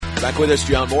Back with us,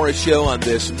 John Morris Show on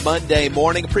this Monday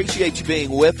morning. Appreciate you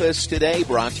being with us today.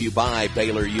 Brought to you by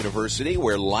Baylor University,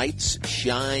 where lights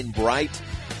shine bright.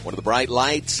 One of the bright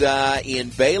lights in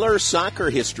Baylor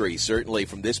soccer history, certainly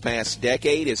from this past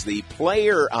decade, is the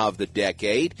Player of the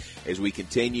Decade, as we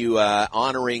continue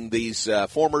honoring these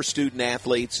former student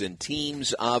athletes and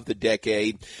Teams of the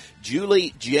Decade.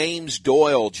 Julie James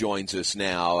Doyle joins us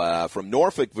now from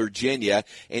Norfolk, Virginia.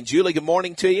 And Julie, good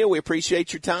morning to you. We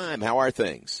appreciate your time. How are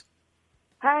things?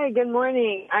 Hi, good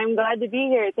morning. I'm glad to be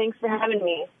here. Thanks for having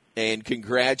me. And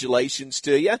congratulations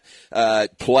to you.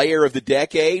 Player of the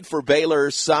Decade for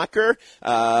Baylor soccer.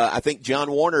 I think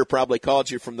John Warner probably called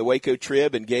you from the Waco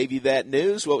Trib and gave you that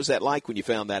news. What was that like when you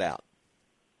found that out?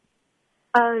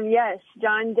 Yes,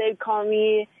 John did call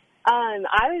me. I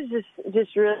was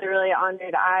just really, really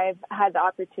honored. I've had the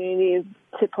opportunity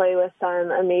to play with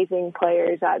some amazing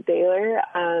players at Baylor.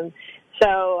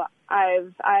 So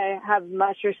I have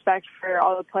much respect for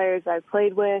all the players I've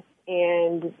played with,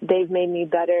 and they've made me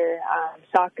better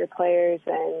soccer players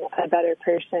and a better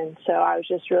person. So I was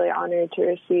just really honored to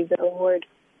receive the award.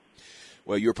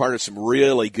 Well, you're part of some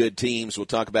really good teams. We'll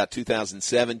talk about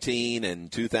 2017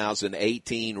 and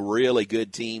 2018, really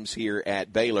good teams here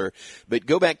at Baylor. But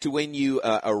go back to when you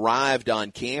arrived on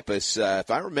campus.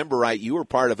 If I remember right, you were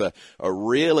part of a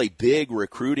really big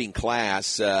recruiting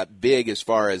class, big as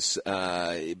far as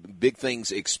big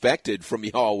things expected from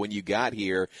y'all when you got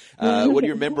here. What do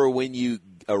you remember when you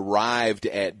arrived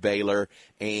at Baylor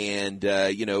and,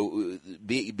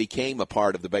 became a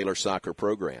part of the Baylor soccer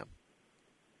program?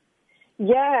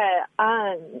 Yeah,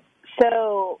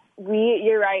 so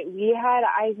you're right. We had,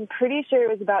 I'm pretty sure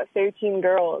it was about 13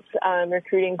 girls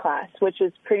recruiting class, which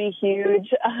was pretty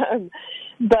huge.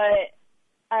 But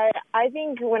I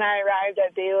think when I arrived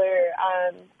at Baylor,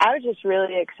 I was just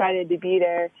really excited to be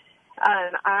there.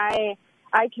 I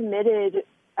committed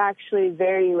actually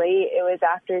very late. It was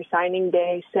after signing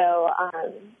day, so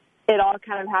it all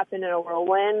kind of happened in a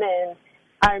whirlwind. And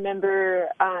I remember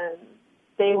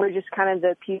they were just kind of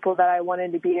the people that I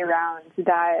wanted to be around.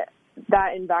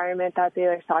 That environment, that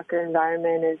Baylor soccer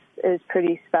environment is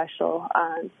pretty special.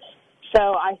 So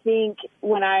I think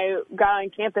when I got on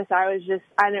campus, I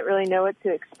didn't really know what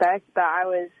to expect, but I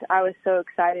was so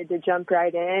excited to jump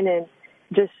right in and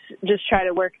just try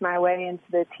to work my way into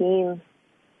the team.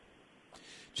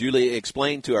 Julie,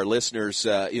 explain to our listeners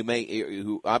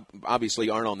who obviously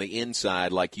aren't on the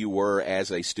inside like you were as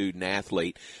a student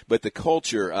athlete, but the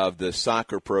culture of the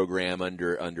soccer program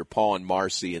under Paul and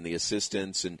Marcy and the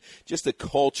assistants, and just the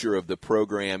culture of the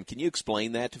program. Can you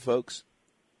explain that to folks?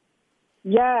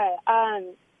 Yeah,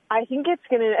 I think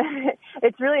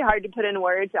it's really hard to put in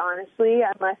words, honestly,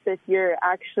 unless if you're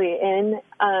actually in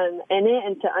it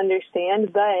and to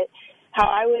understand. But how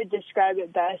I would describe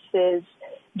it best is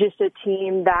just a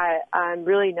team that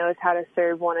really knows how to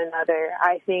serve one another.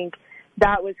 I think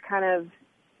that was kind of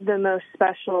the most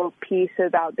special piece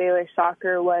about Baylor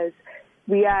soccer was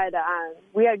we had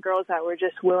girls that were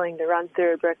just willing to run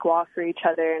through a brick wall for each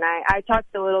other. And I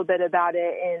talked a little bit about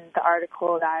it in the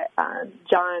article that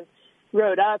John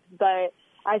wrote up, but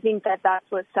I think that's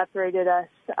what separated us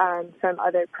from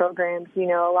other programs. You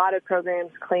know, a lot of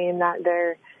programs claim that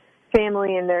they're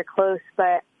family and they're close,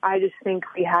 but I just think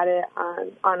we had it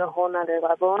on a whole nother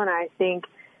level. And I think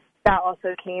that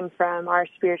also came from our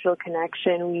spiritual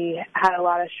connection. We had a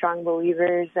lot of strong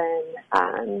believers,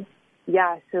 and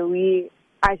so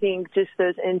I think just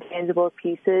those intangible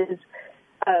pieces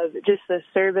of just the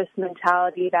service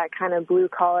mentality, that kind of blue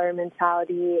collar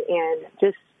mentality, and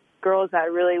just girls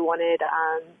that really wanted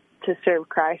to serve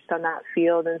Christ on that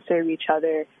field and serve each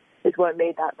other is what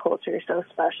made that culture so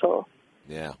special.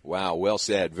 Yeah. Wow. Well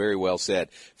said. Very well said.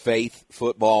 Faith,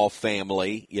 football,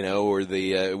 family, or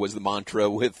was the mantra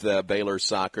with Baylor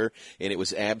soccer, and it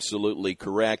was absolutely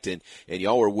correct. And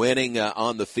y'all were winning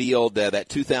on the field. That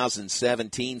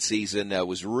 2017 season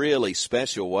was really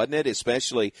special, wasn't it?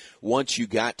 Especially once you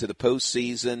got to the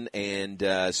postseason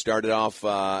and started off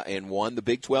and won the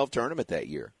Big 12 tournament that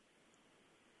year.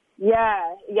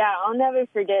 Yeah. I'll never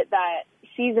forget that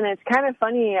season. It's kind of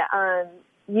funny.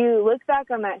 You look back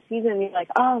on that season and you're like,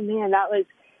 oh man, that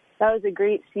was a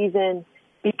great season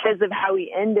because of how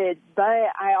we ended.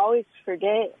 But I always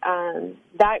forget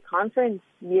that conference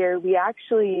year, we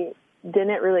actually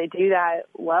didn't really do that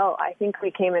well. I think we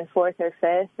came in 4th or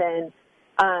 5th,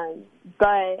 and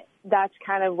but that's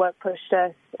kind of what pushed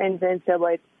us into the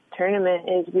NCAA tournament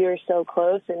is we were so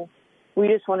close and we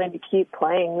just wanted to keep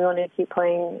playing. We wanted to keep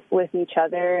playing with each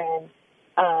other,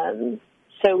 and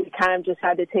so we kind of just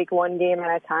had to take one game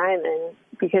at a time, and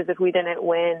because if we didn't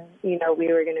win, we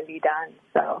were going to be done.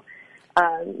 So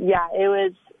yeah, it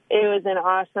was an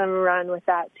awesome run with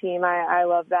that team. I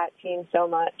love that team so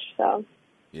much. So.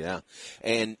 Yeah,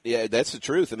 and yeah, that's the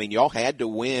truth. I mean, y'all had to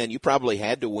win. You probably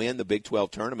had to win the Big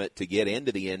 12 tournament to get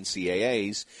into the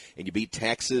NCAAs, and you beat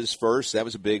Texas first. That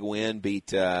was a big win.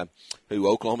 Beat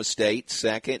Oklahoma State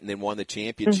second, and then won the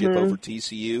championship over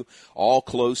TCU. All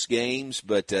close games,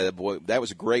 but boy, that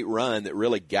was a great run that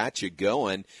really got you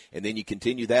going. And then you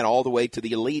continue that all the way to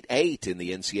the Elite Eight in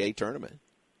the NCAA tournament.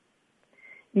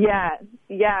 Yeah,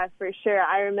 for sure.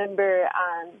 I remember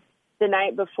the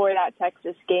night before that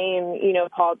Texas game,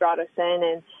 Paul brought us in,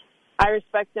 and I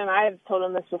respect him. I have told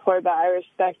him this before, but I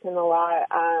respect him a lot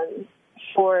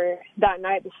for that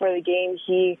night before the game.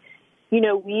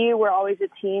 We were always a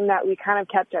team that we kind of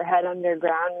kept our head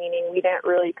underground, meaning we didn't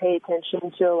really pay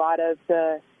attention to a lot of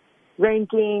the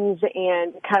rankings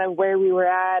and kind of where we were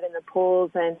at in the polls,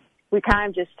 and we kind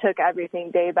of just took everything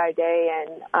day by day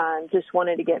and just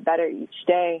wanted to get better each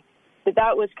day. But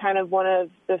that was kind of one of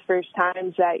the first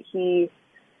times that he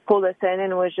pulled us in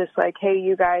and was just like, hey,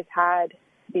 you guys had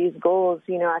these goals, at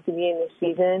the beginning of the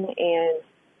season. And,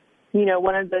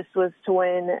 one of this was to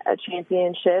win a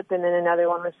championship, and then another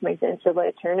one was to make the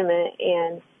NCAA tournament.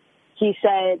 And he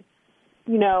said,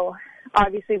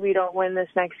 obviously we don't win this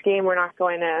next game, we're not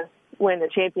going to win the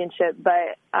championship,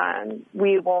 but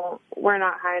we're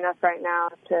not high enough right now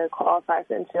to qualify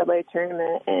for the NCAA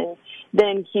tournament. And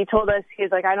then he told us,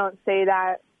 he's like, I don't say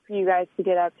that for you guys to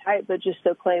get uptight, but just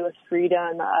to play with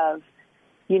freedom of,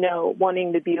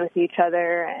 wanting to be with each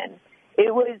other. And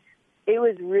it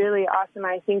was really awesome.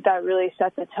 I think that really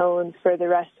set the tone for the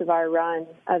rest of our run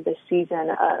of the season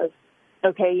of,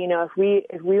 okay,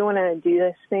 if we want to do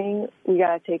this thing, we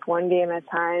got to take one game at a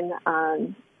time,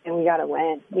 and we got to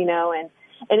win,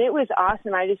 and it was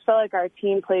awesome. I just felt like our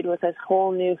team played with this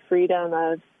whole new freedom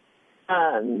of,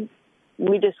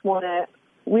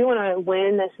 we want to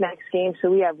win this next game,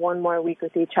 so we have one more week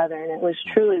with each other, and it was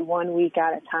truly 1 week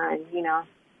at a time,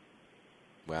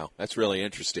 Wow, that's really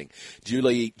interesting.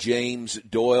 Julie James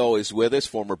Doyle is with us,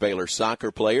 former Baylor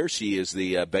soccer player. She is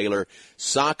the Baylor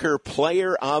Soccer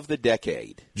Player of the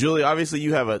Decade. Julie, obviously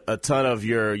you have a ton of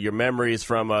your memories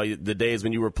from the days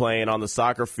when you were playing on the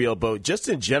soccer field, but just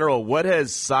in general, what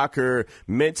has soccer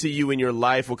meant to you in your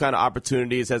life? What kind of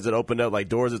opportunities has it opened up, like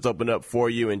doors it's opened up for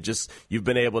you, and just you've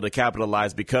been able to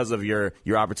capitalize because of your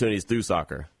opportunities through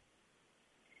soccer?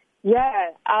 Yeah,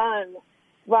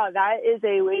 wow, that is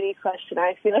a weighty question.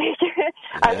 I feel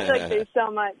like there's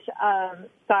so much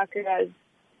soccer has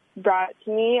brought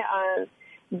to me.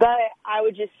 But I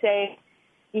would just say,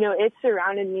 it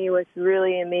surrounded me with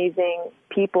really amazing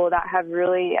people that have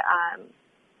really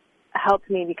helped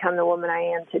me become the woman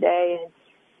I am today.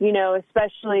 And,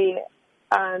 especially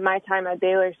my time at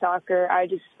Baylor Soccer, I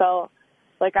just felt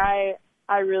like I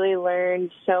really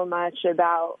learned so much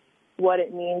about what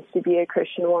it means to be a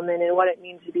Christian woman and what it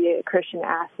means to be a Christian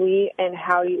athlete and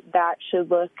how that should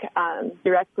look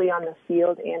directly on the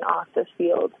field and off the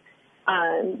field.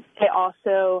 It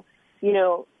also,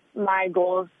 my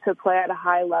goals to play at a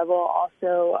high level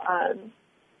also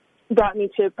brought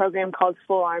me to a program called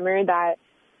Full Armor that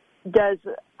does,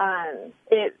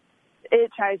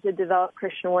 it tries to develop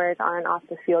Christian work on and off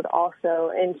the field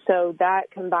also. And so that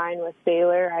combined with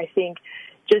Baylor, I think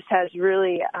just has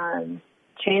really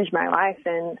changed my life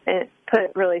and put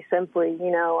it really simply,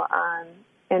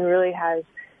 and really has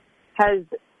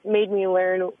made me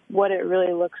learn what it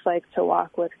really looks like to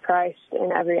walk with Christ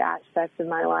in every aspect of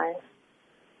my life.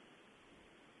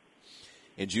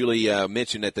 And Julie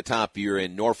mentioned at the top you're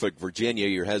in Norfolk, Virginia.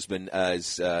 Your husband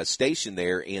is stationed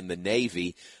there in the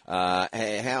Navy.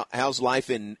 How's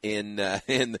life in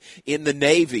the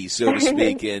Navy, so to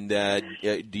speak? And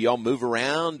do y'all move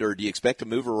around, or do you expect to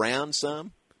move around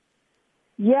some?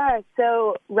 Yeah,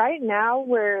 so right now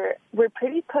we're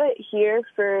pretty put here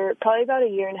for probably about a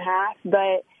year and a half,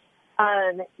 but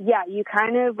yeah, you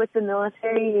kind of, with the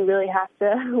military, you really have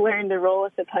to learn to roll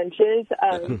with the punches,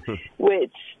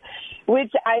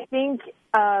 which I think,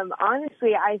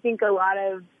 honestly, I think a lot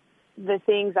of the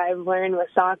things I've learned with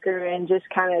soccer and just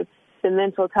kind of the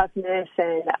mental toughness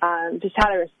and just how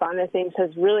to respond to things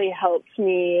has really helped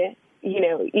me,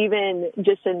 even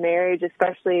just in marriage,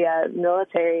 especially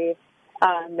military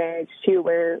marriage too,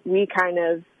 where we kind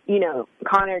of,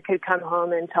 Connor could come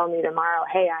home and tell me tomorrow,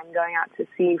 hey, I'm going out to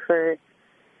sea for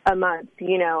a month,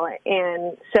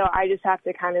 and so I just have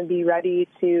to kind of be ready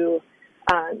to,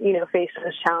 face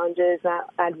those challenges, that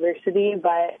adversity.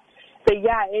 But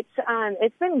yeah,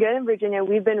 it's been good in Virginia.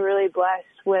 We've been really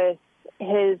blessed with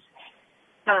his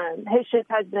ship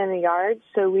has been in the yard,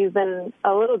 so we've been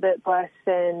a little bit blessed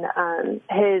in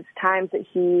his times that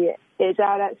he is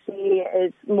out at sea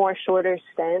is more shorter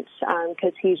stints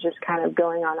because he's just kind of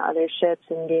going on other ships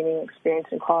and gaining experience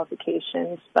and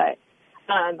qualifications. But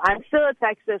I'm still a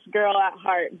Texas girl at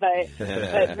heart, but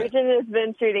Virginia's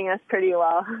been treating us pretty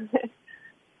well.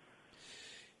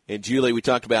 And, Julie, we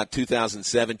talked about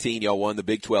 2017. Y'all won the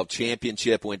Big 12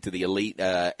 championship, went to the Elite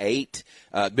Eight,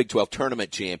 Big 12 tournament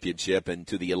championship, and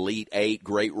to the Elite Eight.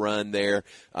 Great run there.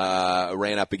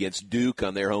 Ran up against Duke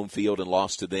on their home field and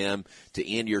lost to them to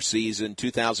end your season.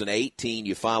 2018,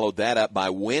 you followed that up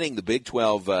by winning the Big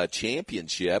 12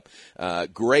 championship.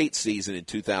 Great season in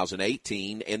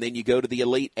 2018. And then you go to the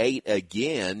Elite Eight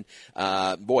again.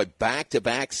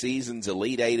 Back-to-back seasons,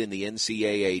 Elite Eight in the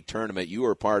NCAA tournament. You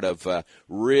were part of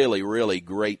really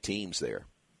great teams there.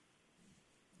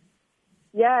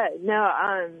 Yeah, no,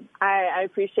 I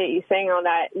appreciate you saying all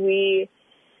that.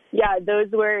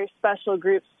 Those were special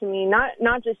groups to me,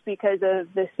 not just because of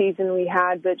the season we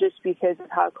had, but just because of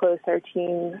how close our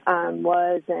team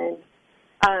was.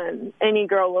 And any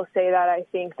girl will say that. I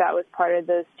think that was part of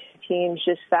those two teams,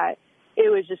 just that it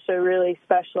was just a really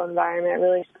special environment,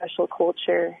 really special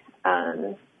culture.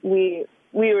 We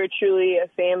were truly a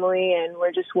family, and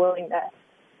we're just willing to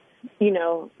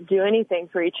do anything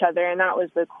for each other, and that was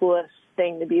the coolest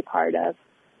thing to be part of.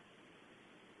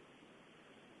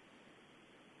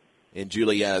 And,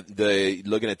 Julie,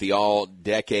 looking at the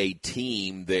all-decade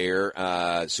team there,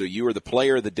 so you were the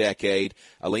player of the decade.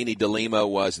 Alini DeLima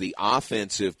was the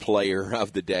offensive player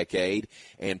of the decade,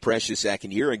 and Precious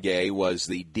Akinyirange was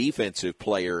the defensive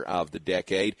player of the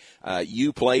decade.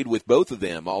 You played with both of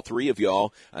them, all three of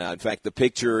y'all. In fact, the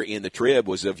picture in the Trib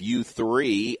was of you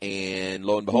three, and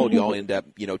lo and behold, y'all end up,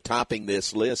 topping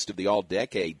this list of the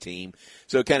all-decade team.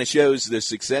 So it kind of shows the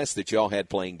success that y'all had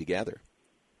playing together.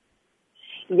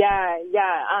 Yeah.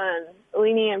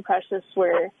 Alini and Precious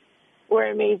were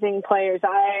amazing players.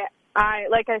 I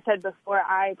like I said before,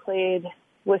 I played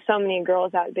with so many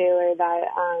girls at Baylor that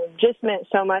just meant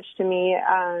so much to me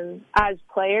as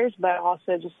players, but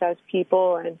also just as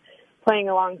people, and playing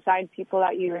alongside people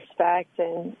that you respect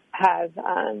and have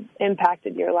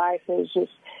impacted your life is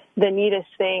just the neatest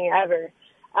thing ever.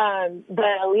 But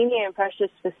Alini and Precious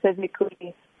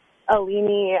specifically,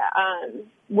 Alini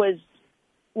was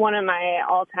one of my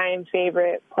all-time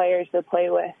favorite players to play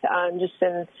with, just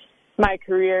in my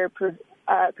career,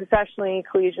 professionally,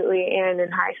 collegiately, and in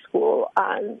high school.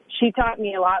 She taught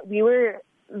me a lot. We were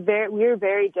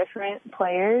very different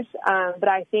players, but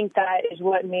I think that is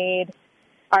what made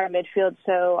our midfield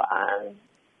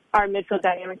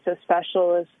dynamic so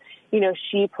special. Is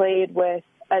she played with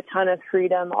a ton of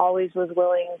freedom, always was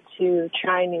willing to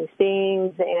try new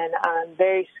things, and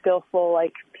very skillful,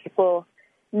 like people.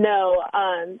 No,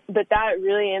 but that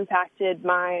really impacted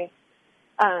my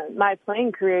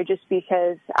playing career, just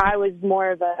because I was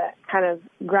more of a kind of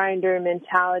grinder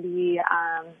mentality,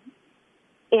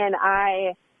 and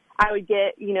I would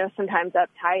get sometimes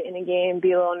uptight in a game,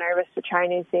 be a little nervous to try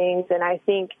new things, and I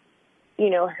think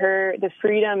the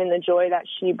freedom and the joy that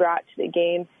she brought to the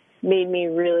game made me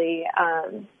really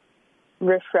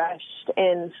refreshed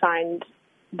and find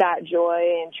that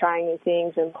joy in trying new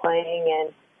things and playing.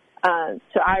 And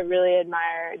so I really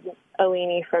admired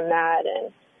Alini from that,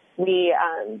 and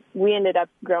we ended up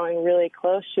growing really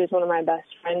close. She was one of my best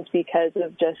friends because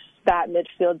of just that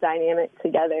midfield dynamic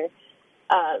together.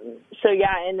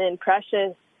 And then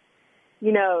Precious,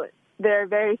 there are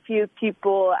very few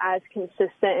people as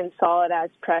consistent and solid as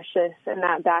Precious in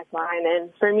that back line, and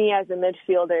for me as a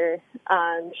midfielder,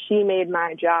 she made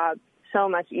my job so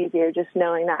much easier, just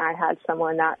knowing that I had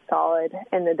someone that solid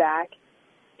in the back.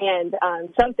 And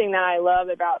something that I love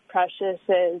about Precious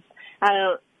is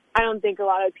I don't think a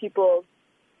lot of people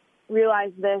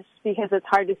realize this because it's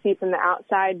hard to see from the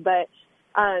outside, but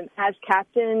as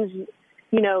captains,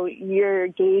 your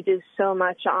gauge is so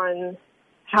much on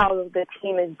how the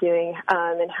team is doing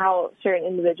and how certain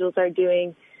individuals are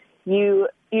doing. You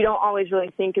don't always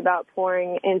really think about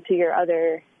pouring into your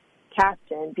other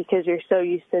captain because you're so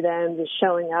used to them just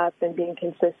showing up and being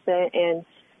consistent. And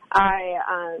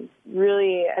I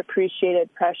really appreciated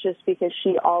Precious because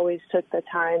she always took the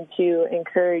time to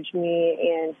encourage me,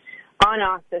 and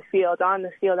on the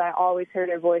field, I always heard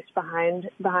her voice behind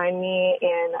me,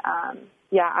 and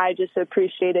I just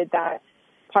appreciated that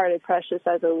part of Precious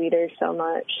as a leader so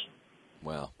much.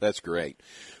 Wow, that's great.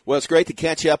 Well, it's great to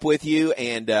catch up with you,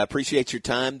 and appreciate your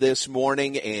time this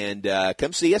morning. And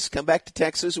come see us. Come back to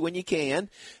Texas when you can.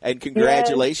 And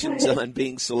congratulations on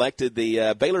being selected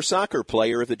the Baylor Soccer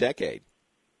Player of the Decade.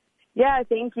 Yeah,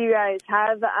 thank you guys.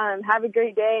 Have a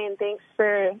great day, and thanks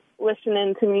for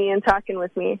listening to me and talking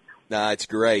with me. It's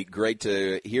great. Great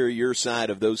to hear your side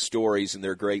of those stories, and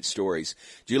they're great stories.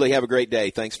 Julie, have a great day.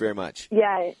 Thanks very much.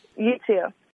 Yeah, you too.